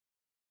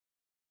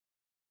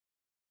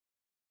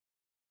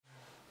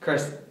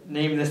Chris,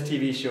 name this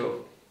TV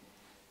show.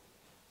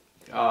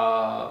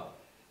 The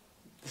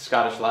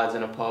Scottish Lads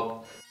in a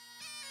Pub.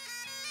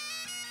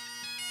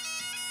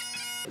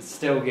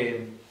 Still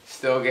game.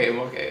 Still game,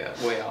 okay,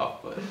 yeah, way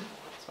off, but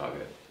it's all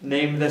good.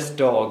 Name this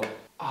dog.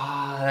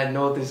 I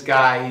know this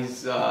guy,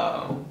 he's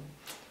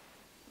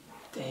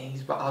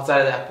he's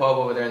outside of that pub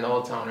over there in the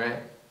Old Town,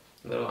 right?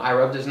 I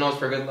rubbed his nose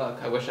for good luck.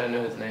 I wish I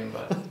knew his name,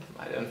 but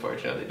I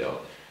unfortunately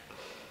don't.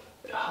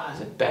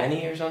 Is it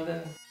Benny or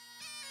something?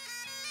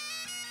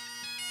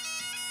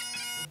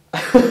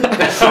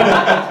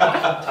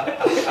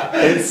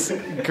 It's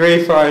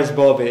Greyfriars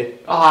Bobby.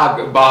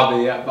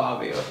 Bobby, yeah,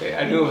 Bobby, okay.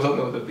 I knew it was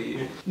something with a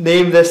B.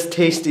 Name this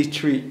tasty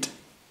treat.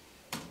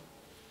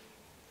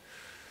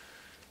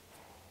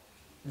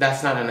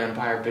 That's not an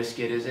Empire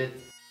biscuit, is it?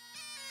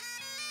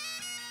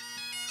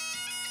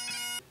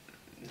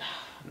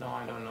 No,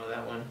 I don't know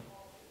that one.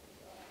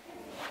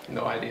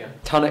 No idea.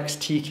 Tunnock's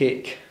tea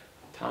cake.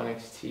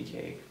 Tonic's tea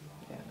cake.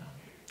 Yeah,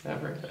 no.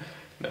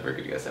 Never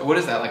could guess that. What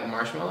is that, like a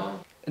marshmallow?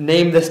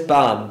 Name this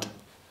band.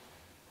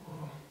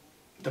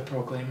 The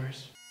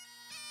Proclaimers.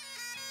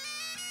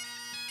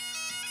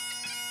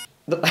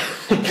 Good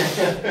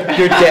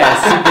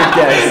guess.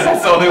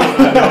 That's the only one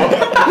I know.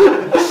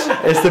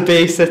 It's the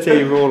Bay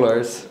City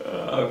Rollers.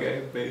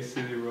 Okay, Bay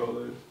City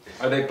Rollers.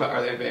 Are they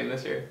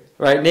famous here?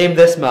 Right, name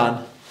this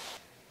man.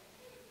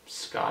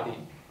 Scotty.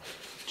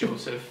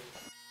 Joseph.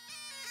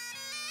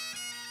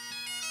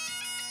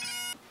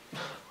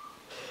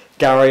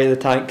 Gary the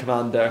Tank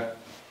Commander.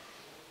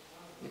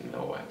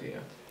 No idea.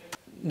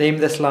 Name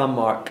this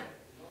landmark.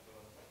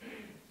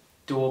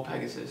 Dual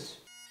Pegasus.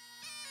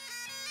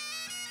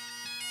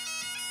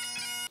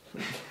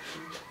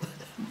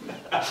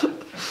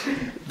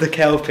 The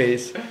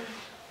Kelpies.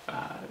 I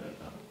don't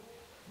know.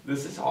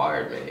 This is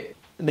hard, mate.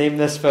 Name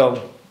this film.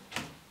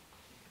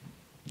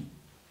 It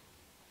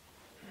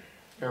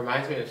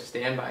reminds me of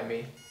Stand By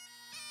Me.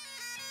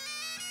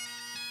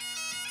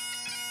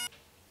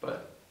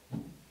 But,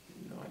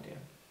 no idea.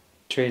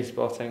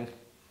 Trainspotting.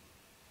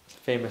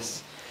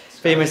 Famous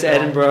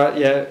Edinburgh,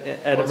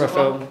 Edinburgh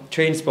film.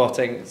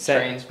 Trainspotting.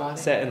 Trainspotting?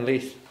 Set in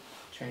Leith.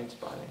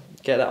 Trainspotting.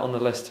 Get that on the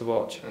list to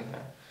watch. Okay.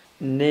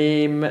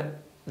 Name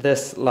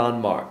this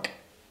landmark.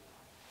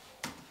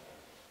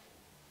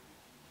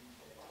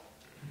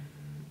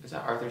 Is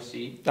that Arthur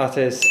C? That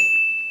is.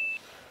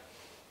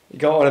 You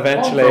got one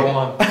eventually.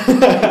 One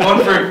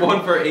for one.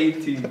 one for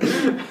 18.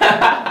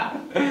 I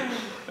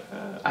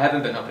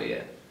haven't been up it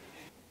yet.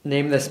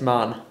 Name this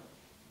man.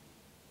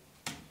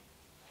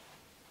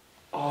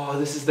 Oh,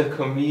 this is the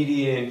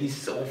comedian. He's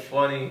so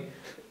funny.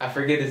 I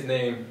forget his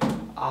name.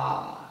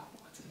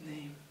 What's his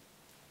name?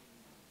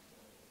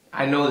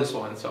 I know this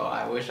one, so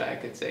I wish I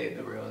could say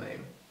the real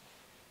name.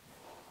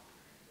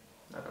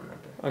 I don't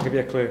remember. I'll give you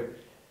a clue.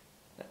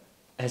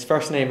 His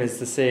first name is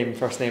the same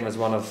first name as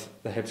one of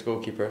the Hibs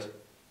goalkeepers.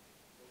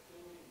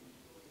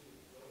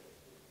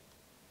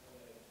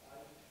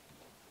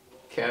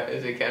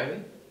 Is it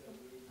Kevin?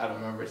 I don't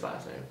remember his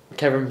last name.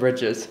 Kevin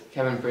Bridges.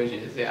 Kevin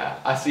Bridges, yeah.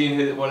 I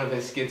seen one of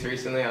his skits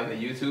recently on the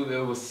YouTube. It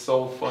was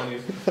so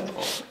funny.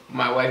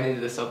 My wife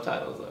needed the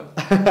subtitles though.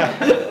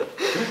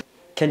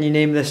 Can you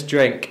name this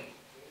drink?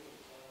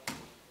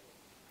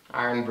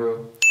 Iron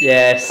Brew.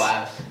 Yes.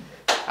 Class.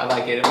 I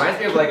like it. It reminds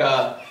me of like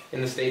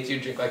in the States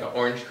you drink like an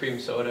orange cream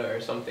soda or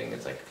something.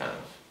 It's like kind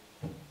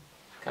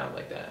of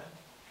like that.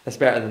 It's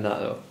better than that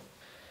though.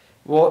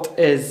 What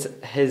is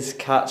his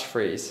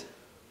catchphrase?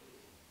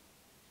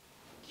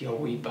 Yo,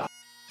 we buy.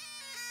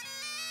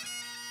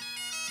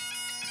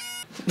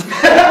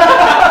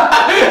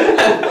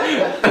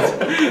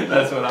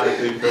 That's what I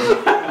think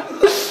of.